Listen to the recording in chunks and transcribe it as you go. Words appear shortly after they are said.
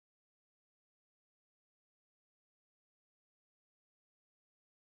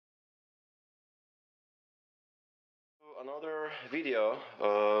another video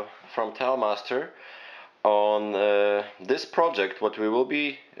from TileMaster on this project. What we will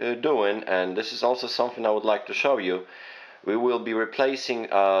be doing, and this is also something I would like to show you, we will be replacing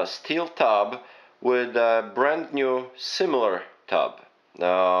a steel tub with a brand new similar tub.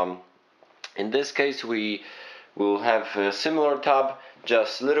 In this case we will have a similar tub,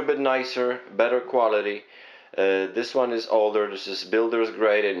 just a little bit nicer, better quality. This one is older, this is builder's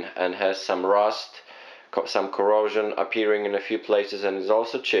grade and has some rust, some corrosion appearing in a few places, and is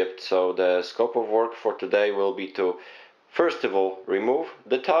also chipped. So the scope of work for today will be to first of all remove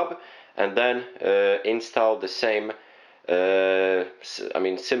the tub and then install the same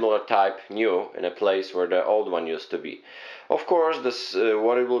similar type new in a place where the old one used to be. Of course, this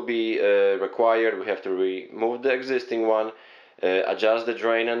what it will be required, we have to remove the existing one, adjust the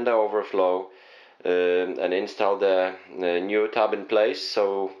drain and the overflow, and install the new tub in place.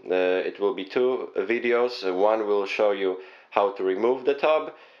 So it will be two videos. One will show you how to remove the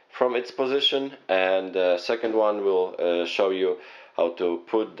tub from its position, and the second one will show you how to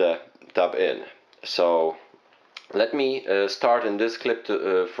put the tub in. So let me start in this clip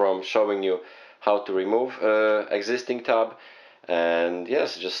from showing you how to remove existing tub, and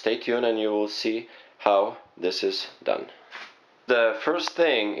yes, just stay tuned and you will see how this is done. The first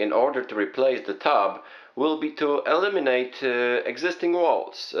thing in order to replace the tub will be to eliminate existing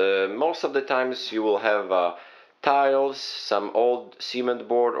walls. Most of the times you will have tiles, some old cement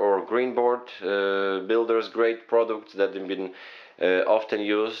board or green board, builder's grade products that have been often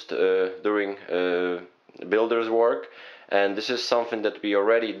used during builder's work, and this is something that we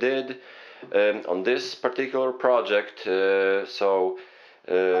already did on this particular project. So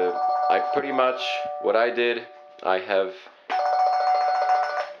I pretty much, what I did, I have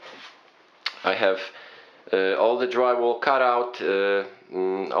all the drywall cut out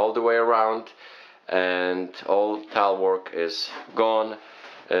all the way around, and all tile work is gone.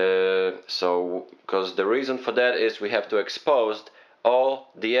 So because the reason for that is we have to expose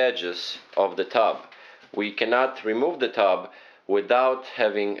all the edges of the tub. We cannot remove the tub without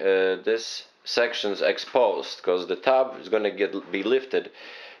having these sections exposed, because the tub is going to be lifted.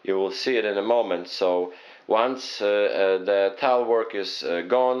 You will see it in a moment. So once the tile work is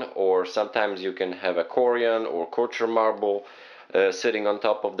gone, or sometimes you can have a Corian or Couture marble sitting on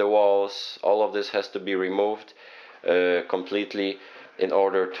top of the walls, all of this has to be removed completely in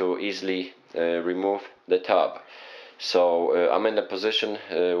order to easily remove the tub. So I'm in a position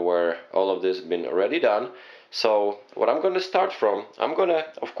where all of this has been already done. So what I'm going to start from, I'm going to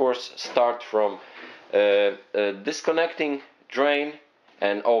of course start from disconnecting drain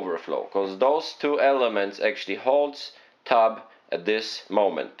and overflow, because those two elements actually holds tub at this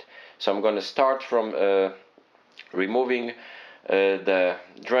moment. So I'm going to start from removing the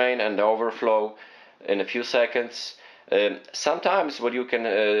drain and the overflow in a few seconds. Sometimes what you can,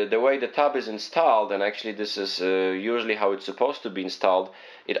 the way the tub is installed, and actually this is usually how it's supposed to be installed,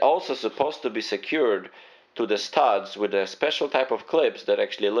 it also supposed to be secured to the studs with a special type of clips that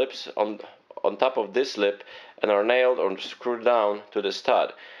actually lips on top of this lip and are nailed or screwed down to the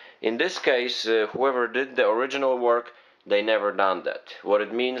stud. In this case, whoever did the original work, they never done that. What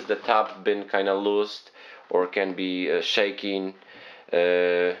it means, the tub been kind of loosed or can be shaking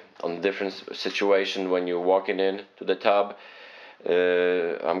on different situation when you're walking in to the tub.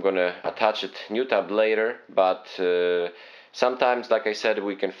 I'm gonna attach it new tub later, but sometimes, like I said,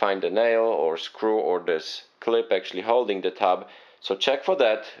 we can find a nail or screw or this clip actually holding the tub. So check for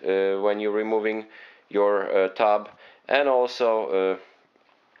that when you're removing your tub. And also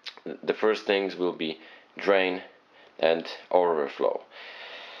the first things will be drain and overflow.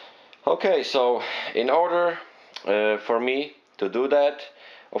 Okay, so in order for me to do that,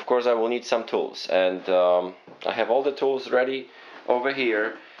 of course I will need some tools, and I have all the tools ready over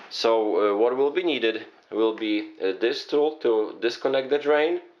here. So what will be needed will be this tool to disconnect the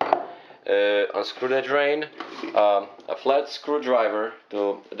drain, unscrew the drain, a flat screwdriver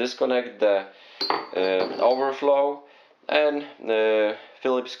to disconnect the overflow, and the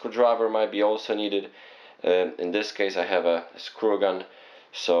Phillips screwdriver might be also needed. In this case I have a screw gun,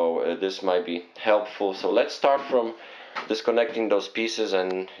 so this might be helpful. So let's start from disconnecting those pieces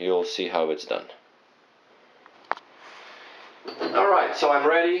and you'll see how it's done. Alright, so I'm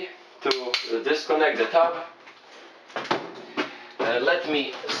ready to disconnect the tub. Let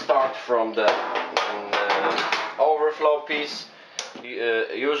me start from the overflow piece.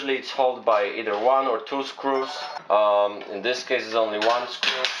 Usually it's held by either one or two screws. In this case it's only one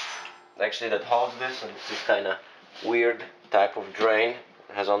screw actually that holds this, and it's this kind of weird type of drain.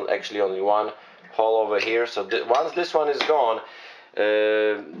 It has actually only one hole over here. So once this one is gone,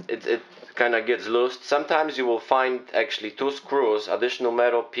 it kind of gets loose. Sometimes you will find actually two screws, additional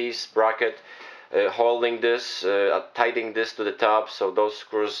metal piece bracket holding this, tightening this to the top, so those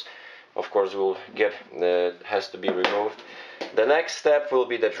screws of course will get has to be removed. The next step will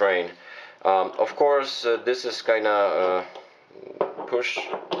be the drain. Of course this is kind of push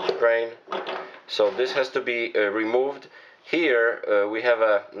drain, so this has to be removed. Here we have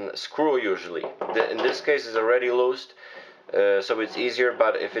a screw usually. In this case it's already loosed, so it's easier,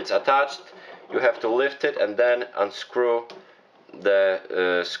 but if it's attached you have to lift it and then unscrew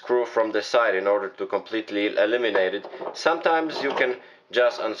the screw from the side in order to completely eliminate it. Sometimes you can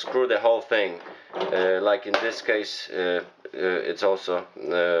just unscrew the whole thing, like in this case it's also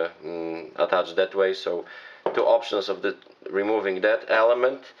attached that way, so two options of removing that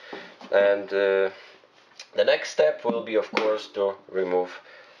element. And the next step will be of course to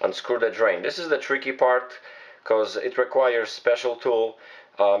unscrew the drain. This is the tricky part because it requires special tool.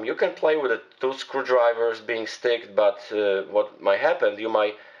 You can play with the two screwdrivers being sticked, but what might happen, you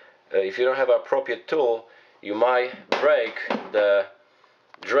might, if you don't have an appropriate tool, you might break the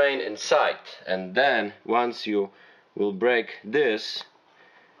drain inside, and then once you will break this,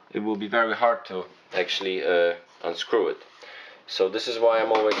 it will be very hard to actually unscrew it. So this is why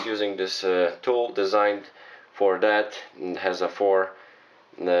I'm always using this tool designed for that. It has a 4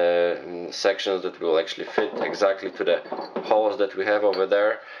 sections that will actually fit exactly to the holes that we have over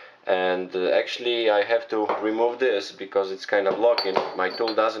there. And actually I have to remove this because it's kind of blocking. My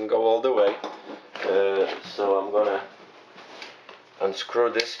tool doesn't go all the way, so I'm gonna unscrew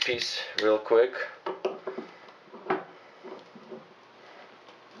this piece real quick.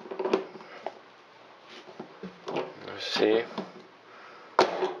 Let's see,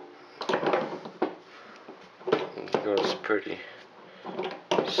 it goes pretty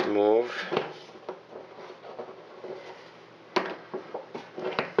smooth.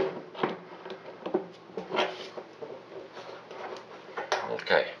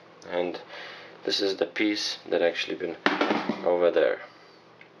 Okay, and this is the piece that actually been over there,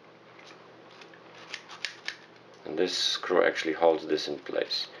 and this screw actually holds this in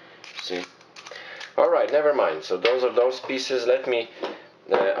place. See? Alright, never mind. So those are those pieces. Let me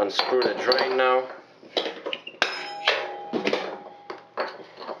unscrew the drain now.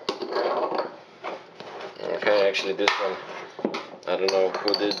 Okay, actually this one, I don't know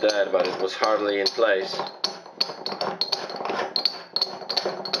who did that, but it was hardly in place.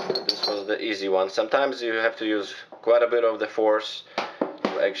 This was the easy one. Sometimes you have to use quite a bit of the force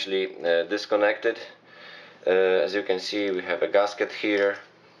to actually disconnect it. As you can see, we have a gasket here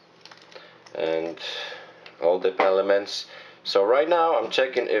and all the elements. So right now I'm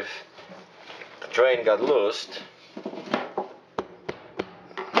checking if the drain got loosed.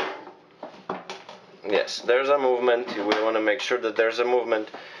 Yes, there's a movement. We want to make sure that there's a movement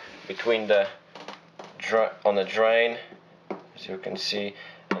between the on the drain, as you can see,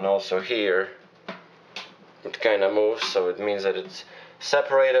 and also here it kind of moves, so it means that it's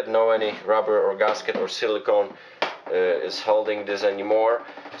separated. No any rubber or gasket or silicone is holding this anymore.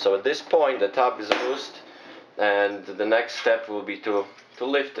 So at this point the top is loosed, and the next step will be to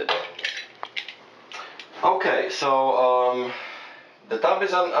lift it. Okay, so the top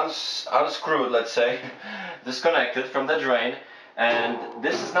is unscrewed, let's say, disconnected from the drain, and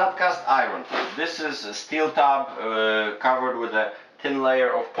this is not cast iron. This is a steel top covered with a thin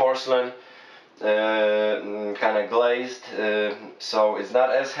layer of porcelain, kind of glazed, so it's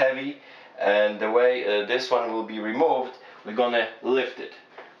not as heavy. And the way this one will be removed, we're gonna lift it.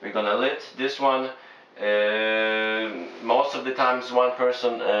 We're gonna lift this one. Most of the times one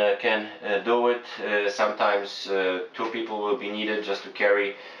person can do it. Sometimes two people will be needed just to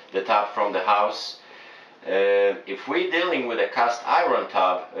carry the top from the house. If we're dealing with a cast iron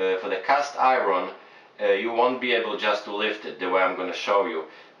top, for the cast iron, you won't be able just to lift it the way I'm going to show you.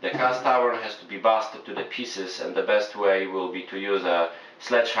 The cast iron has to be busted to the pieces, and the best way will be to use a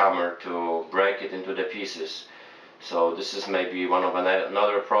sledgehammer to break it into the pieces. So this is maybe one of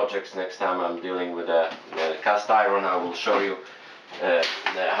another projects. Next time I'm dealing with a cast iron, I will show you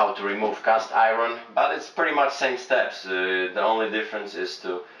how to remove cast iron, but it's pretty much same steps. The only difference is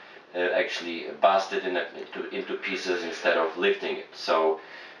to actually bust it into pieces instead of lifting it. So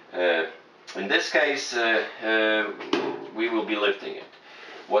in this case we will be lifting it.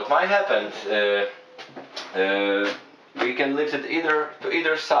 What might happen, we can lift it to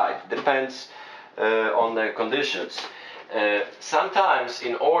either side, depends on the conditions. Sometimes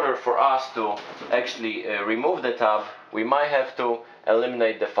in order for us to actually remove the tub, we might have to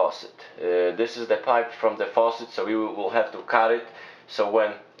eliminate the faucet. This is the pipe from the faucet, so we will have to cut it so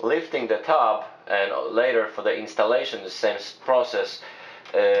when lifting the tub and later for the installation, the same process,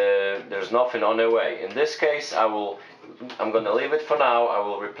 there's nothing on the way. In this case, I'm gonna leave it for now. I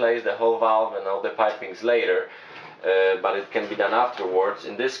will replace the whole valve and all the pipings later, but it can be done afterwards.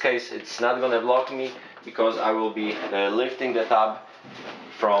 In this case, it's not gonna block me because I will be lifting the tub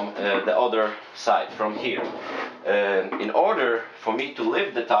from the other side, from here. In order for me to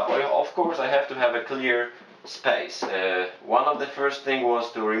lift the tub, of course I have to have a clear space. One of the first thing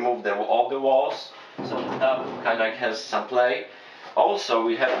was to remove all the walls, so the tub kind of has some play. Also,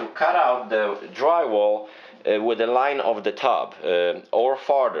 we have to cut out the drywall with the line of the tub, or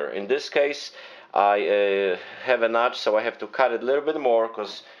farther. In this case, I have a notch, so I have to cut it a little bit more,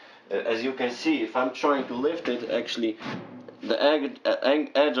 because as you can see, if I'm trying to lift it, actually the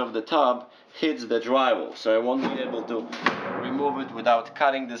edge of the tub hits the drywall, so I won't be able to remove it without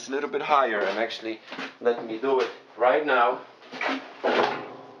cutting this a little bit higher. And actually, let me do it right now.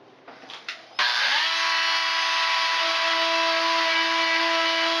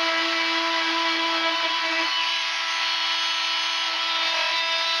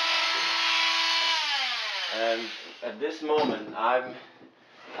 And at this moment,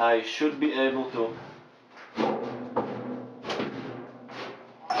 I should be able to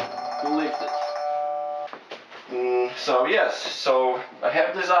lift it. So yes, so I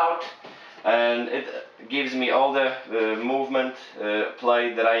have this out, and it gives me all the movement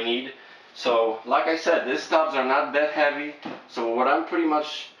play that I need. So like I said, these tubs are not that heavy, so what I'm pretty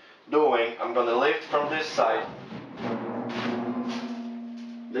much doing, I'm gonna lift from this side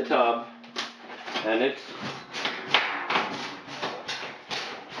the tub, and it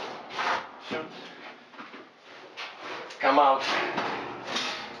should come out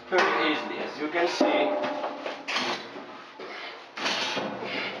pretty easily. As you can see,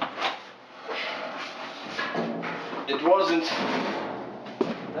 it wasn't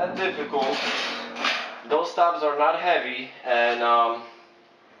that difficult. Those tubs are not heavy, and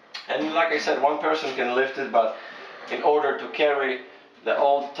like I said, one person can lift it, but in order to carry the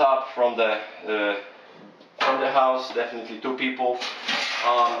old tub from the house, definitely two people.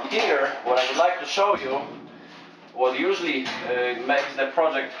 Here, what I would like to show you, what usually makes the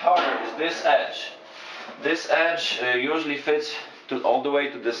project harder, is this edge. This edge usually fits all the way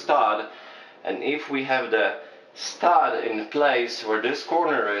to the stud, and if we have the stud in place where this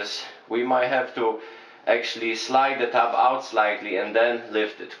corner is, we might have to actually slide the tub out slightly and then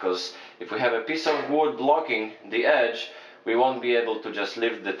lift it, because if we have a piece of wood blocking the edge, we won't be able to just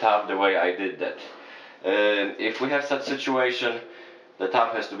lift the tub the way I did that. If we have such situation, the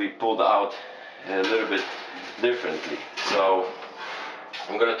tub has to be pulled out a little bit differently. So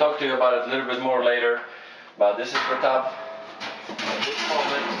I'm going to talk to you about it a little bit more later, but this is the tub at this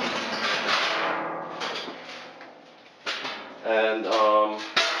moment. And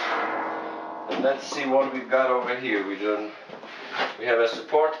let's see what we've got over here. We have a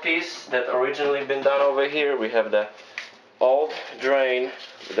support piece that originally been done over here. We have the old drain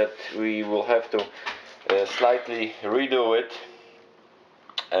that we will have to slightly redo it,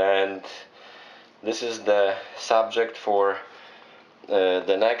 and this is the subject for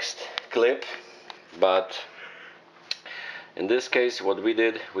the next clip. But in this case, what we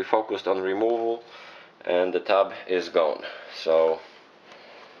did, we focused on removal, and the tub is gone. So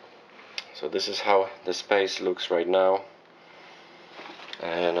this is how the space looks right now,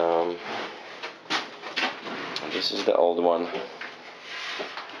 and this is the old one.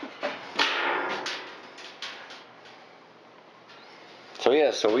 So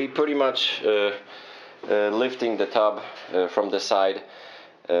yeah, so we pretty much lifting the tub from the side,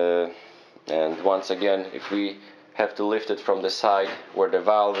 and once again, if we have to lift it from the side where the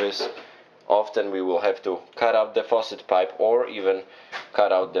valve is, often we will have to cut out the faucet pipe or even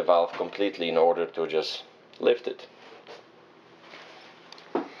cut out the valve completely in order to just lift it.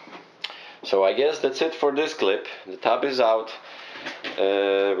 So I guess that's it for this clip. The tub is out.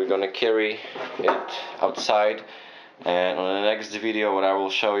 We're gonna carry it outside, and on the next video what I will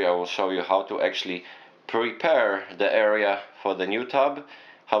show you how to actually prepare the area for the new tub,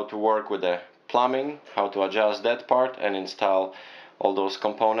 how to work with the plumbing, how to adjust that part and install all those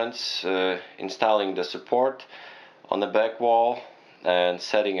components, installing the support on the back wall and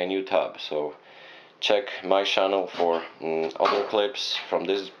setting a new tub. So check my channel for other clips from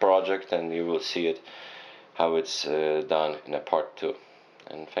this project, and you will see it how it's done in a part 2.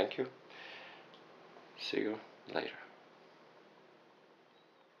 And thank you. See you later.